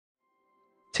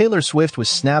Taylor Swift was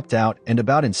snapped out and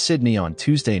about in Sydney on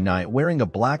Tuesday night wearing a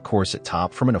black corset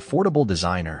top from an affordable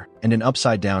designer and an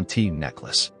upside-down T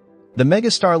necklace. The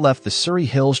megastar left the Surrey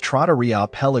Hills Trattoria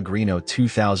Pellegrino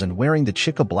 2000 wearing the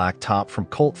Chicka black top from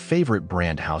cult favorite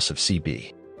brand House of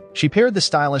CB. She paired the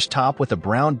stylish top with a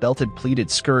brown belted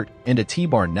pleated skirt and a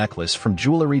T-bar necklace from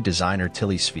jewelry designer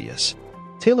ttsfree.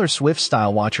 Taylor Swift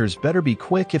style watchers better be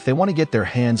quick if they want to get their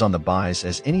hands on the buys,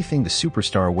 as anything the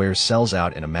superstar wears sells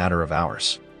out in a matter of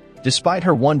hours. Despite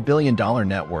her $1 billion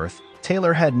net worth,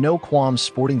 Taylor had no qualms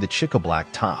sporting the Chicka black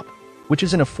top, which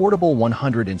is an affordable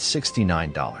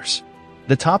 $169.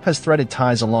 The top has threaded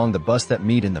ties along the bust that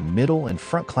meet in the middle and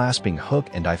front clasping hook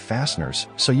and eye fasteners,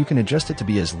 so you can adjust it to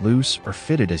be as loose or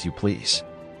fitted as you please.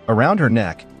 Around her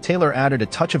neck, Taylor added a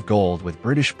touch of gold with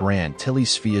British brand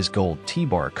ttsfree's gold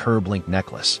T-bar curb link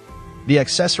necklace. The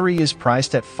accessory is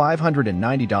priced at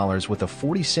 $590 with a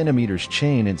 40cm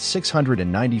chain and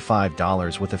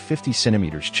 $695 with a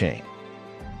 50cm chain.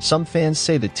 Some fans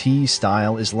say the T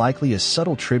style is likely a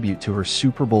subtle tribute to her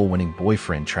Super Bowl winning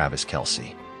boyfriend Travis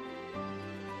Kelce.